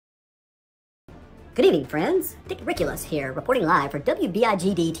Good evening, friends. Dick Riculous here, reporting live for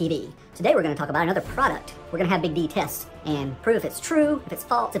WBIGD TV. Today we're going to talk about another product. We're going to have Big D test and prove if it's true, if it's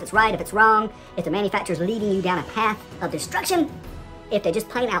false, if it's right, if it's wrong, if the manufacturer's leading you down a path of destruction, if they're just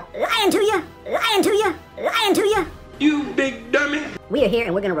plain out lying to you, lying to you, lying to you. You big dummy. We are here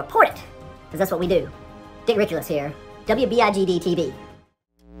and we're going to report it, because that's what we do. Dick Riculous here, WBIGD TV.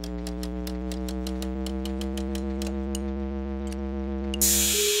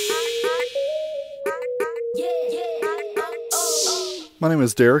 My name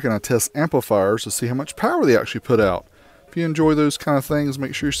is Derek and I test amplifiers to see how much power they actually put out. If you enjoy those kind of things,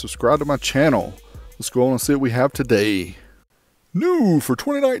 make sure you subscribe to my channel. Let's go on and see what we have today. New for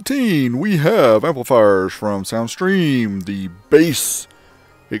 2019, we have amplifiers from Soundstream, the Bass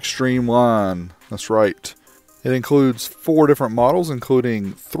Extreme line. That's right. It includes 4 different models,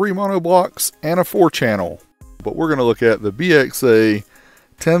 including 3 monoblocks and a 4-channel. But we're going to look at the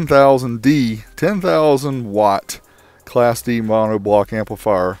BXA1-10000D 10,000 watt Class D monoblock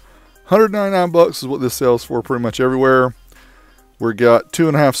amplifier. $199 is what this sells for pretty much everywhere. We got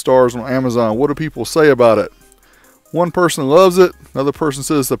 2.5 stars on Amazon. What do people say about it? One person loves it. Another person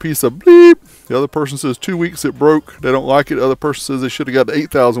says it's a piece of bleep. The other person says 2 weeks it broke. They don't like it. The other person says they should have got the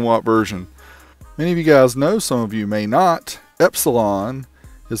 8,000 watt version. Many of you guys know, some of you may not. Epsilon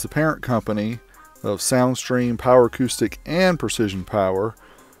is the parent company of Soundstream, Power Acoustic, and Precision Power.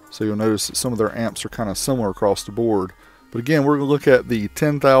 So you'll notice that some of their amps are kind of similar across the board. But again, we're going to look at the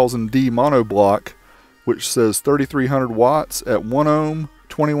 10,000D monoblock, which says 3,300 watts at 1 ohm,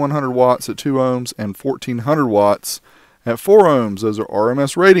 2,100 watts at 2 ohms, and 1,400 watts at 4 ohms. Those are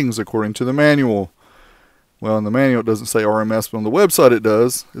RMS ratings according to the manual. Well, in the manual it doesn't say RMS, but on the website it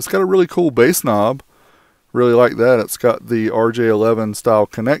does. It's got a really cool bass knob. Really like that. It's got the RJ11 style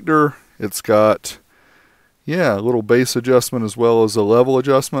connector. It's got a little bass adjustment as well as a level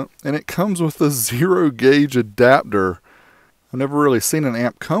adjustment. And it comes with a 0 gauge adapter. I've never really seen an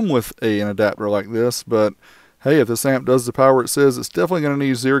amp come with an adapter like this, but hey, if this amp does the power it says, it's definitely going to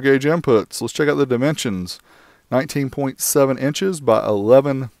need 0 gauge inputs. Let's check out the dimensions. 19.7 inches by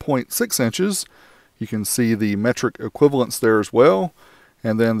 11.6 inches. You can see the metric equivalents there as well.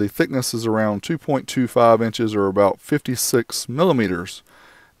 And then the thickness is around 2.25 inches or about 56 millimeters.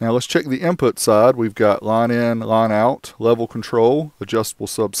 Now let's check the input side. We've got line in, line out, level control, adjustable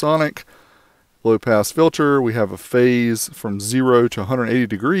subsonic, low pass filter. We have a phase from 0 to 180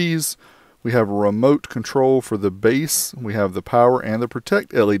 degrees. We have a remote control for the bass. We have the power and the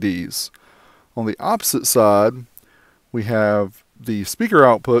protect LEDs. On the opposite side, we have the speaker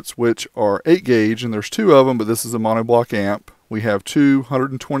outputs, which are 8 gauge, and there's 2 of them, but this is a monoblock amp. We have 2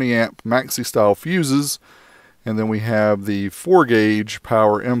 120 amp maxi style fuses. And then we have the 4 gauge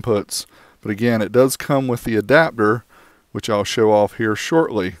power inputs. But again, it does come with the adapter, which I'll show off here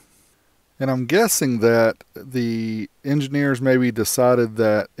shortly. And I'm guessing that the engineers maybe decided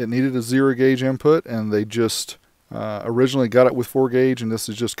that it needed a 0 gauge input, and they just originally got it with 4 gauge, and this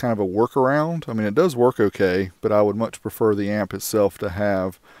is just kind of a workaround. I mean, it does work okay, but I would much prefer the amp itself to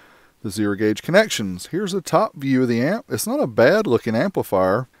have the 0 gauge connections. Here's a top view of the amp. It's not a bad looking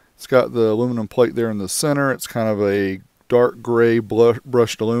amplifier. It's got the aluminum plate there in the center. It's kind of a dark gray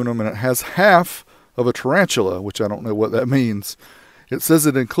brushed aluminum, and it has half of a tarantula, which I don't know what that means. It says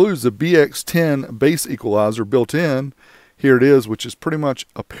it includes the BX10 bass equalizer built in. Here it is, which is pretty much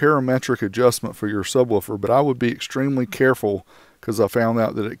a parametric adjustment for your subwoofer, but I would be extremely careful because I found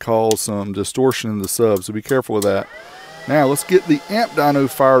out that it caused some distortion in the sub, so be careful with that. Now let's get the amp dyno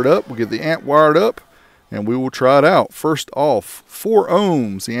fired up. We'll get the amp wired up, and we will try it out. First off, 4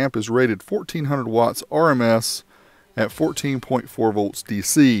 ohms. The amp is rated 1,400 watts RMS at 14.4 volts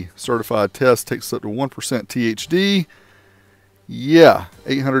DC. Certified test takes up to 1% THD. Yeah,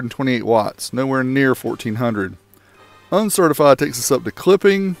 828 watts. Nowhere near 1,400. Uncertified takes us up to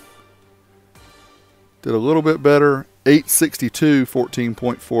clipping. Did a little bit better. 862,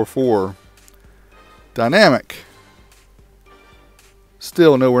 14.44. Dynamic.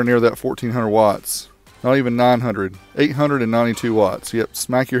 Still nowhere near that 1,400 watts. Not even 900. 892 watts. Yep,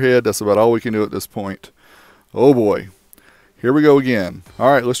 smack your head. That's about all we can do at this point. Oh boy. Here we go again.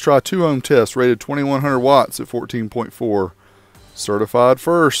 Alright, let's try 2 ohm test. Rated 2,100 watts at 14.4. Certified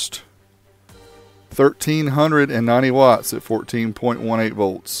first. 1,390 watts at 14.18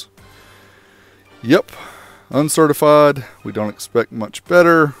 volts. Yep. Uncertified. We don't expect much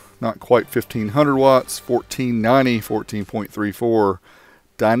better. Not quite 1,500 watts. 1,490, 14.34.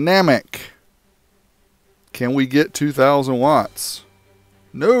 Dynamic. Can we get 2,000 watts?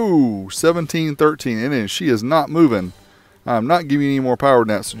 No, 1713. And she is not moving. I'm not giving you any more power than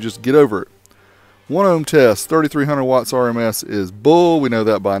that, so just get over it. 1 ohm test, 3300 watts RMS is bull. We know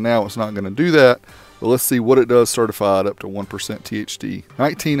that by now. It's not going to do that. But let's see what it does certified up to 1% THD.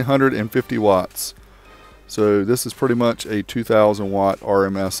 1950 watts. So this is pretty much a 2000 watt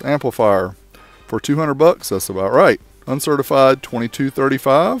RMS amplifier. For 200 bucks, that's about right. Uncertified,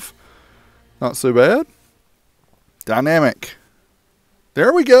 2235. Not so bad. Dynamic.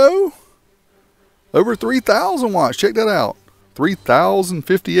 There we go. Over 3000 watts. Check that out.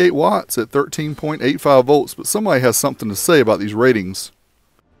 3058 watts at 13.85 volts. But somebody has something to say about these ratings.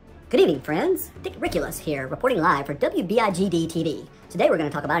 Good evening, friends. Dick Riculous here, reporting live for WBIGD TV. Today we're going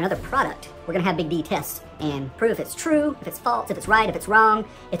to talk about another product. We're going to have Big D test and prove if it's true, if it's false, if it's right, if it's wrong,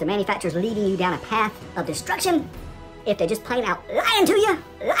 if the manufacturer's leading you down a path of destruction, if they're just plain out lying to you,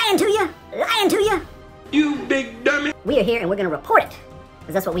 lying to you, lying to you. You big dummy. We are here and we're going to report it,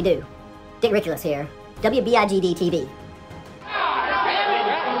 because that's what we do. Dick Riculous here, WBIGD TV.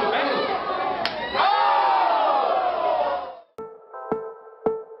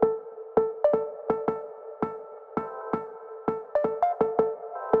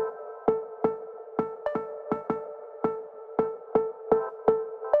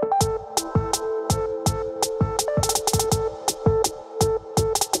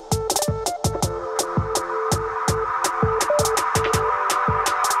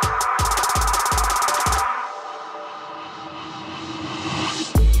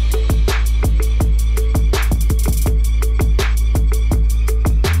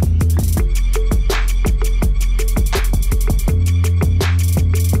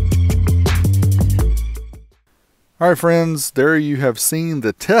 Alright friends, there you have seen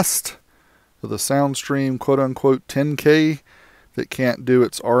the test of the Soundstream quote-unquote 10K that can't do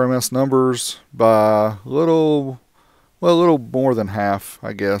its RMS numbers by a little more than half,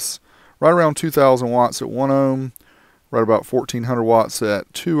 I guess. Right around 2000 watts at 1 ohm, right about 1400 watts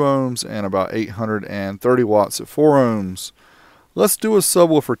at 2 ohms, and about 830 watts at 4 ohms. Let's do a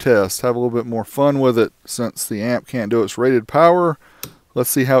subwoofer test, have a little bit more fun with it since the amp can't do its rated power. Let's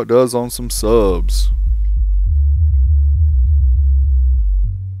see how it does on some subs.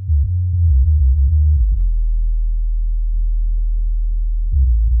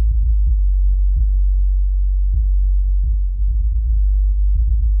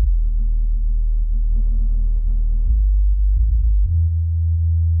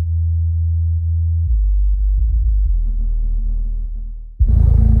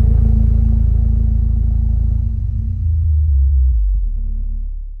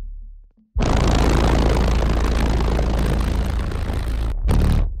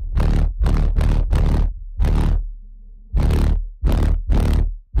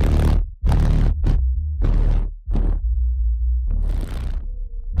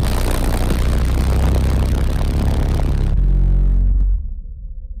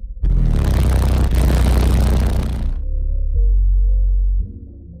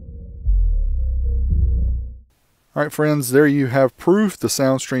 Alright friends, there you have proof. The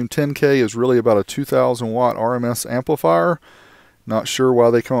Soundstream 10K is really about a 2000 watt RMS amplifier. Not sure why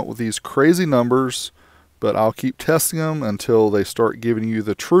they come up with these crazy numbers, but I'll keep testing them until they start giving you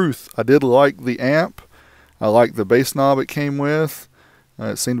the truth. I did like the amp. I like the bass knob it came with.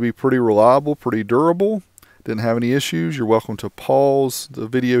 It seemed to be pretty reliable, pretty durable. Didn't have any issues. You're welcome to pause the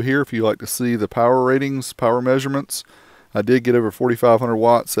video here if you like to see the power ratings, power measurements. I did get over 4500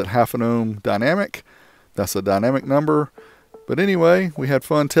 watts at half an ohm dynamic. That's a dynamic number. But anyway, we had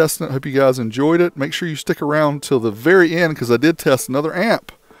fun testing it. Hope you guys enjoyed it. Make sure you stick around till the very end because I did test another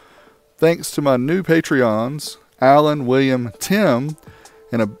amp. Thanks to my new Patreons, Alan, William, Tim,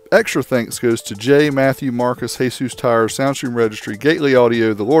 and an extra thanks goes to Jay, Matthew, Marcus, Jesus Tires, Soundstream Registry, Gately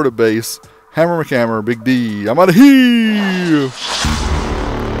Audio, The Lord of Bass, Hammer McHammer, Big D. I'm out of here!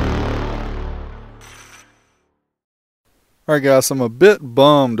 Alright guys, I'm a bit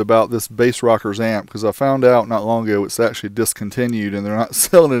bummed about this Bass Rockers amp because I found out not long ago it's actually discontinued and they're not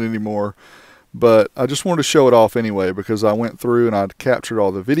selling it anymore. But I just wanted to show it off anyway because I went through and I captured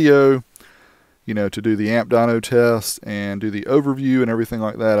all the video, you know, to do the amp dyno test and do the overview and everything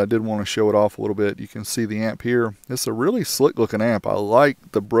like that. I did want to show it off a little bit. You can see the amp here. It's a really slick looking amp. I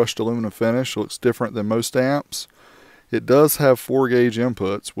like the brushed aluminum finish. It looks different than most amps. It does have 4-gauge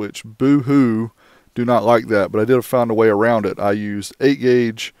inputs, which boo-hoo. Do not like that, but I did have found a way around it. I used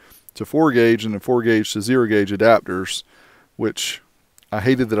 8-gauge to 4-gauge and then 4-gauge to 0-gauge adapters, which I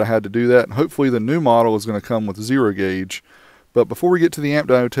hated that I had to do that. And hopefully the new model is going to come with 0-gauge. But before we get to the amp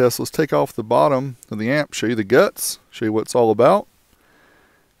dyno test, let's take off the bottom of the amp, show you the guts, show you what it's all about.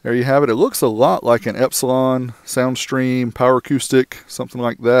 There you have it. It looks a lot like an Epsilon, Soundstream, Power Acoustic, something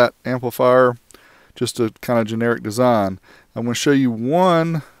like that amplifier. Just a kind of generic design. I'm going to show you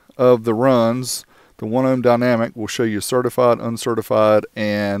one of the runs The 1 ohm dynamic will show you certified, uncertified,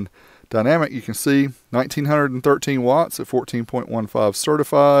 and dynamic. You can see 1913 watts at 14.15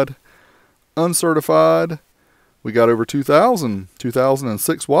 certified. Uncertified, we got over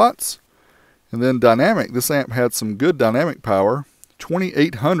 2006 watts. And then dynamic, this amp had some good dynamic power,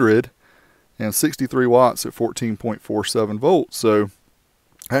 2863 watts at 14.47 volts. So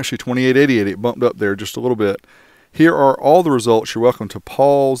actually 2888, it bumped up there just a little bit. Here are all the results. You're welcome to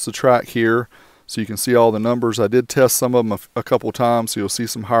pause the track here so you can see all the numbers. I did test some of them a couple times, so you'll see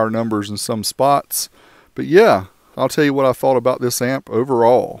some higher numbers in some spots. But yeah, I'll tell you what I thought about this amp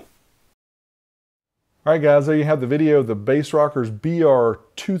overall. Alright guys, there you have the video of the Bass Rockers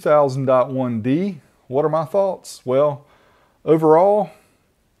BR2000.1D. What are my thoughts? Well, overall,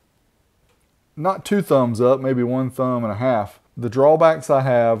 not 2 thumbs up, maybe 1 thumb and a half. The drawbacks I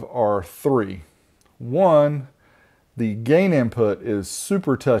have are 3. 1, the gain input is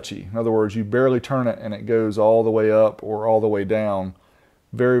super touchy. In other words, you barely turn it and it goes all the way up or all the way down.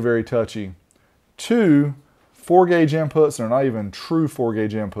 Very, very touchy. 2, 4-gauge inputs, and they're not even true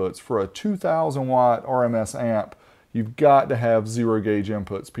 4-gauge inputs. For a 2000 watt RMS amp, you've got to have 0-gauge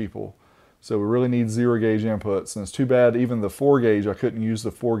inputs, people. So we really need 0-gauge inputs, and it's too bad even the 4-gauge, I couldn't use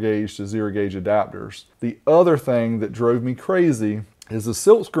the 4-gauge to 0-gauge adapters. The other thing that drove me crazy is the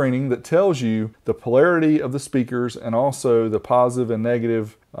silk screening that tells you the polarity of the speakers and also the positive and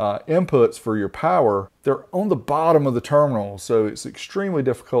negative inputs for your power. They're on the bottom of the terminal, so it's extremely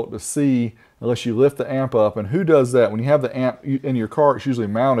difficult to see unless you lift the amp up. And who does that? When you have the amp in your car, it's usually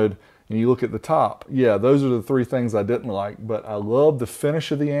mounted and you look at the top. Yeah, those are the 3 things I didn't like, but I love the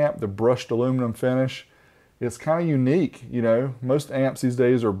finish of the amp, the brushed aluminum finish. It's kind of unique, you know. Most amps these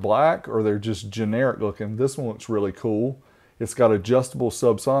days are black or they're just generic looking. This one looks really cool. It's got adjustable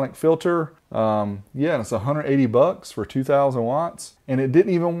subsonic filter. Yeah, and it's $180 for 2000 watts. And it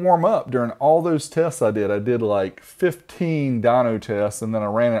didn't even warm up during all those tests I did. I did like 15 dyno tests, and then I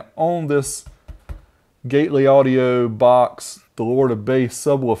ran it on this Gately Audio box, the Lord of Bass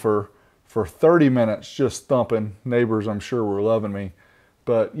subwoofer for 30 minutes, just thumping. Neighbors, I'm sure, were loving me.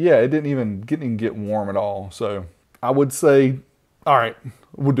 But yeah, it didn't even get warm at all. So I would say, all right,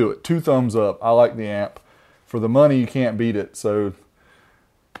 we'll do it. 2 thumbs up. I like the amp. For the money, you can't beat it. So,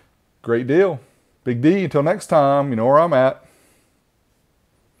 great deal. Big D, until next time, you know where I'm at.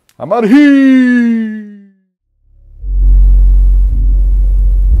 I'm out of here.